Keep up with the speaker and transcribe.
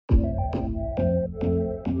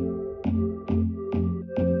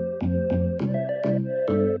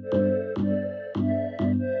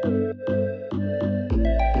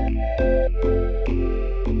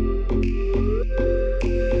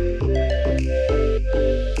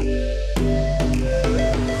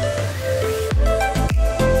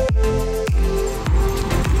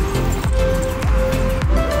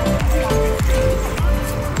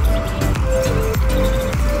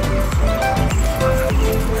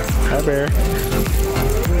Hi, Bear.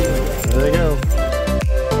 There they go.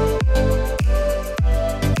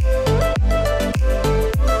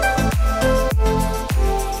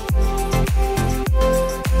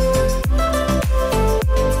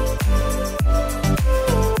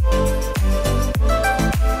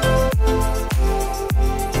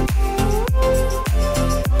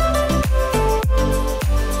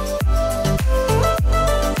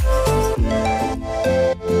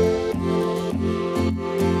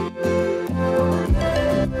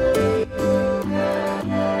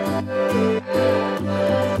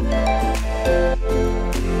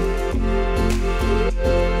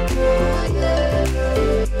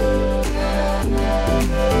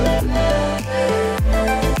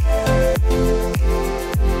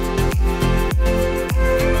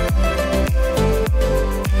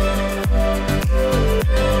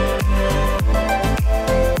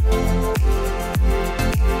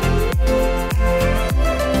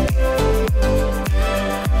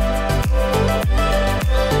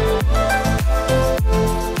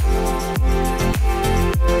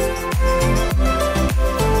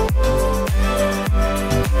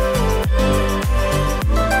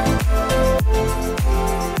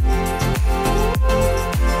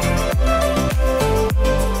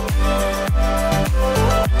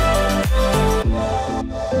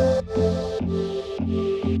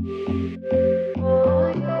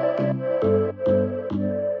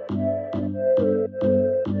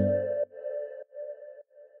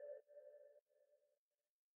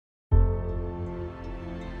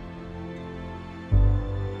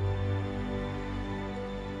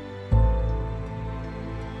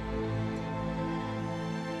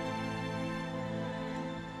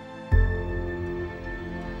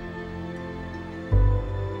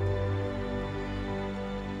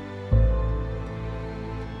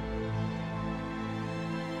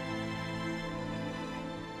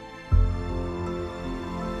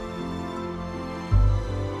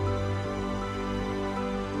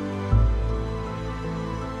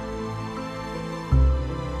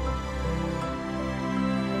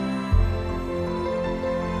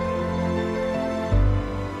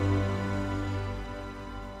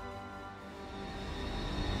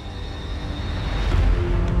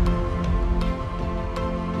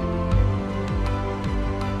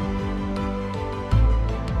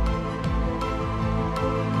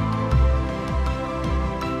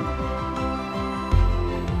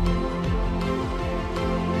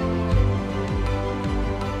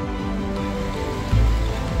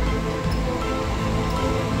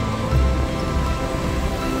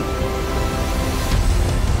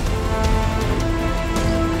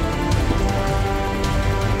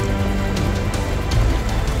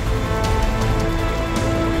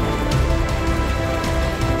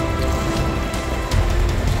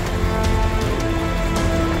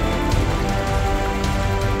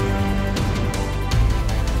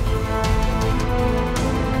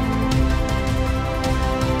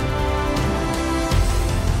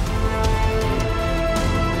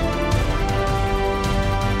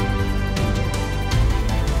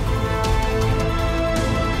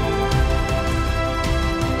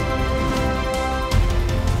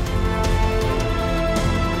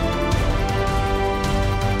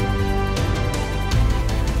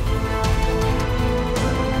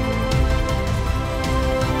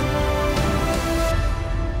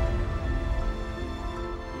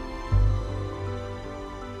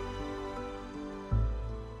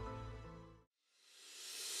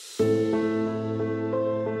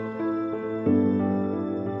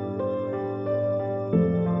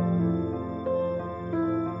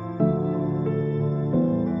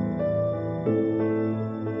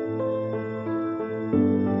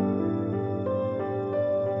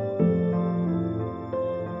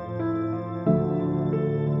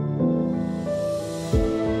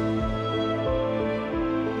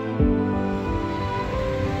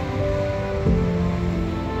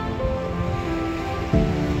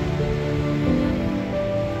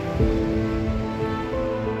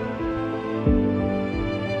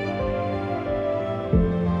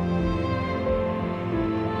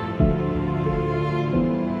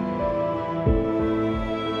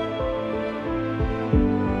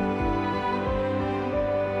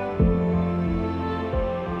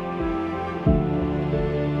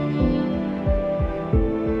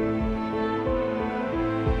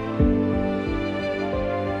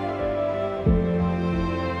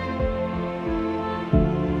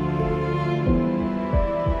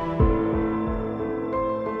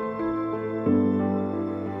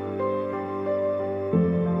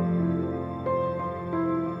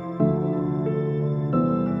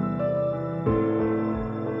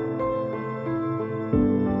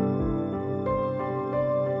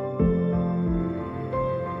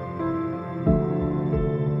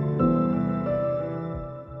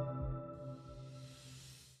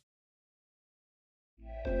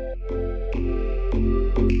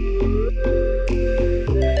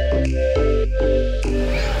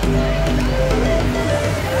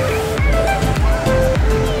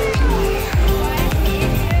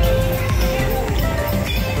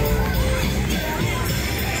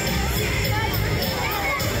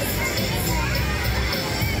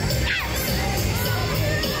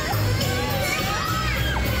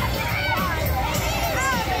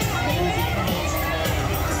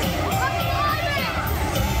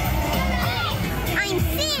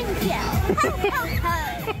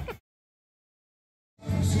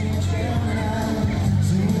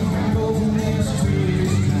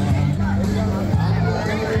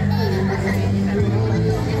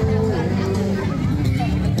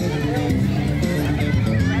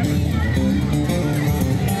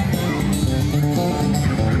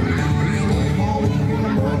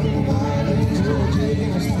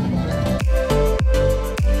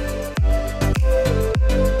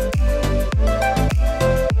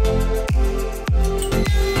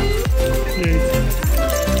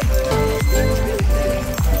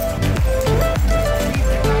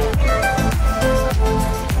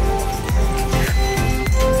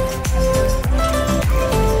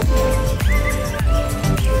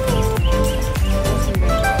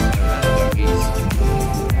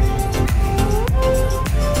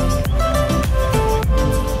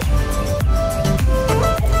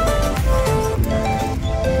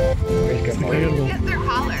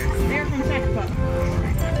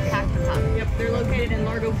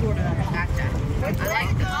 Florida. Gotcha. I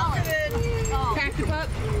like the collar. Pack it up.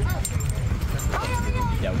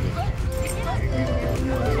 Yeah,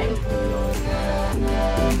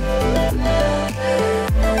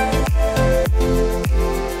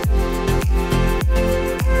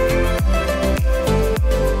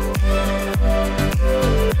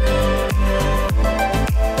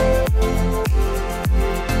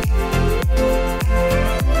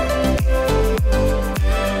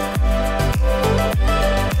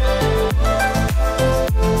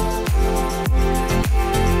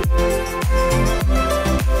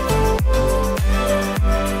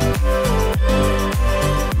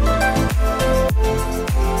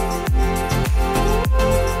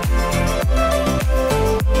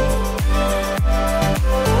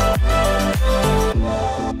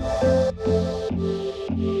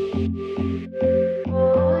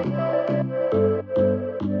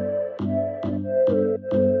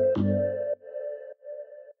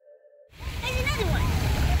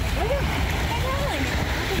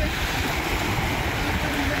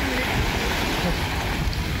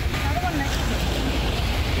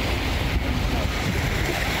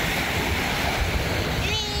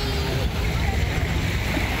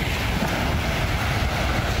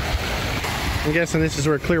 I'm guessing this is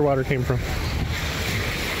where Clearwater came from.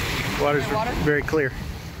 Water's very clear.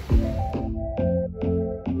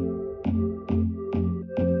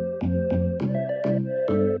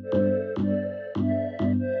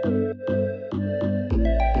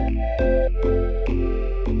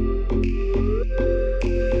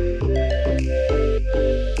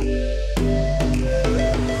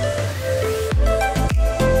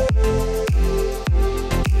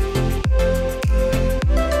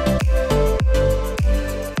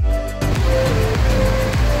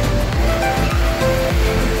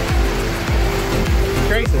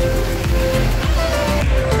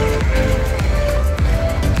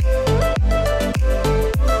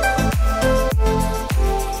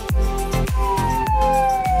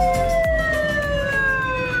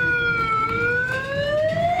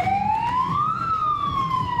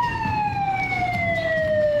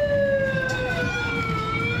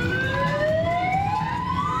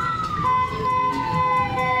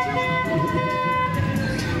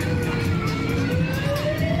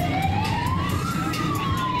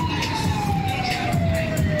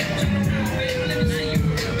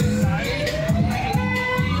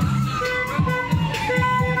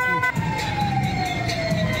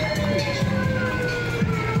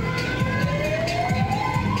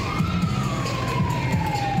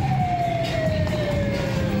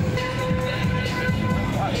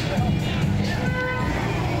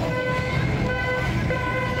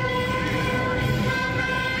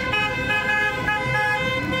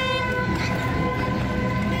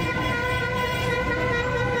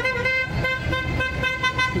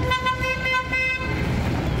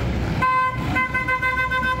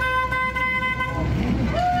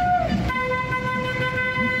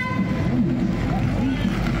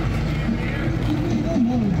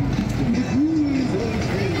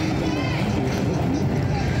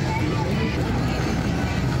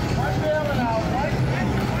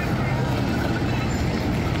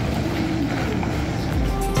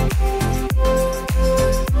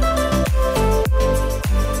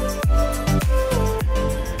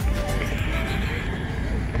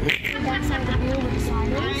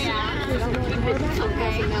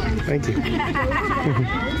 Thank you. Take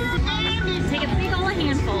a big old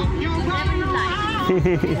handful. Whatever you like.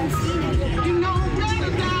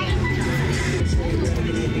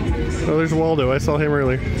 Oh, there's Waldo. I saw him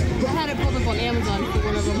earlier. I had it pulled up on Amazon for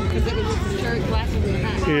one of them because it was just a shirt, glasses, and a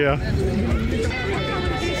hat. Yeah.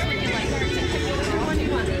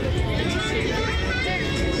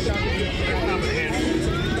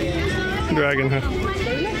 Dragon, huh?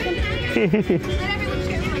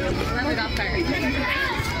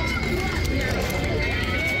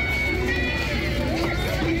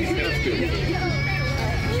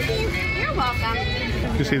 You're welcome.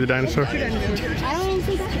 You see the dinosaur? I don't even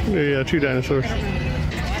see that. Yeah, 2 dinosaurs.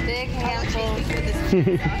 Big handful.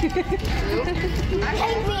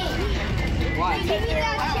 What?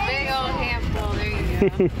 Big old handful. There you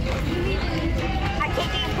go. I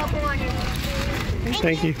can't get a couple on you.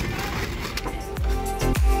 Thank you.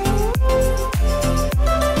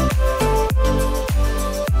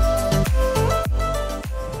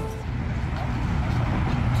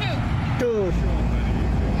 Two.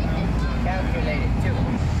 Calculated, 2.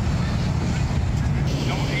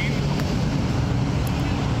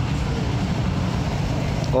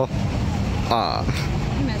 Oh. Ah.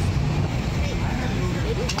 You missed.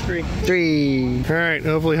 3. All right,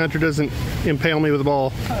 hopefully Hunter doesn't impale me with a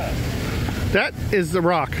ball. That is the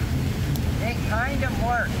rock. It kind of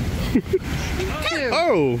worked.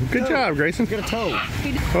 Oh, good job, Grayson. Get a toe.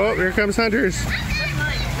 Oh, here comes Hunter's.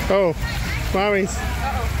 Oh, Mommy's.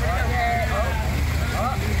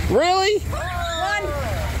 Really?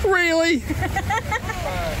 Really?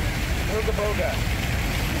 Booga booga.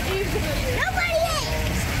 Nobody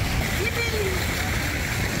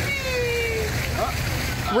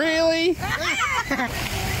Really?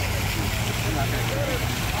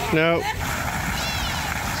 No.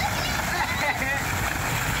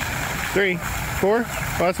 3, 4. Well,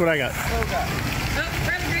 that's what I got.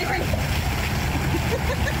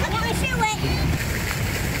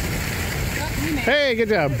 Hey, good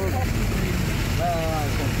job.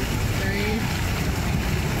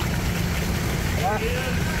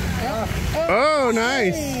 Oh,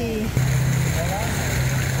 nice.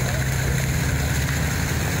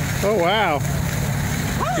 Oh, wow.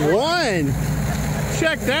 1.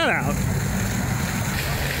 Check that out.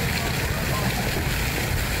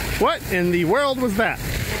 What in the world was that?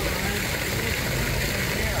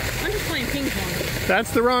 I'm just playing ping pong.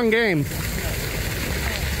 That's the wrong game.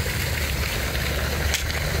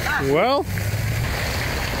 Well.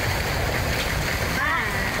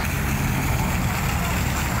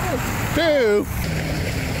 Two.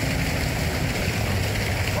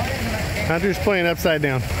 Hunter's playing upside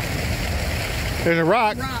down. There's a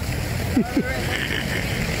rock.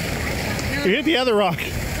 You hit the other rock.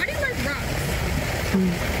 Why do you like rocks?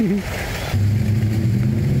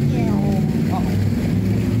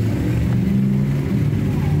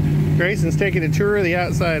 Grayson's taking a tour of the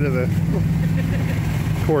outside of the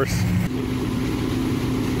course.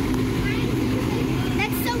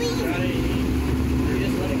 That's so easy.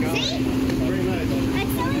 See?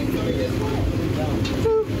 That's so easy.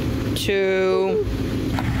 2.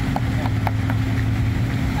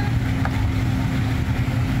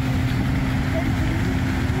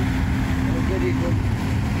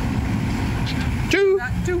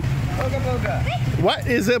 Two. Booga booga. What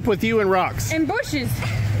is up with you and rocks? And bushes.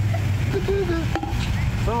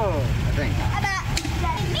 Oh, I think.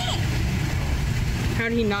 How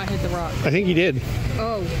did he not hit the rock? I think he did.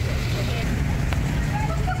 Oh.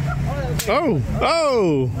 Oh.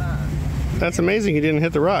 Oh. That's amazing he didn't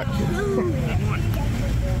hit the rock.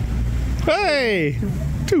 Hey.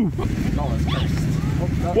 2.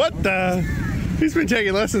 What the? He's been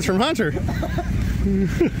taking lessons from Hunter. I'm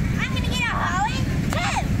gonna get a Holly.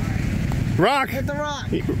 Rock. Hit the rock.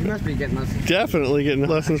 You must be getting lessons. Definitely getting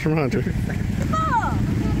lessons from Hunter.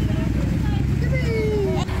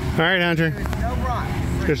 All right, Hunter. No rock.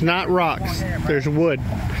 There's not rocks. There's wood.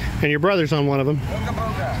 And your brother's on one of them. Booga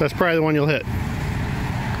booga. That's probably the one you'll hit.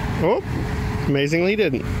 Oh, amazingly he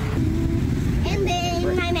didn't. And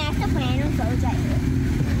then my master plan was right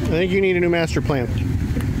here. I think you need a new master plan.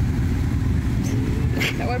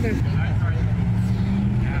 That would have been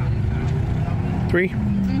 3.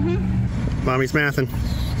 Mommy's mathing.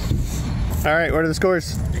 All right, what are the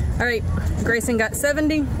scores? All right, Grayson got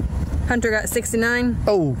 70. Hunter got 69.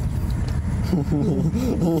 Oh.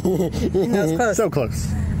 That was close. So close.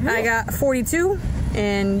 I got 42,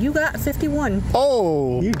 and you got 51.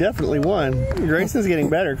 Oh, you definitely won. Grayson's getting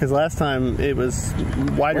better because last time it was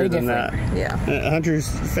wider than that. Yeah. Hunter's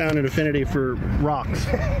found an affinity for rocks.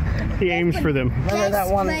 He aims for them. Remember that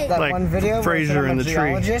one Like video? Fraser where in the tree.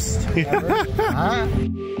 geologist? Remember?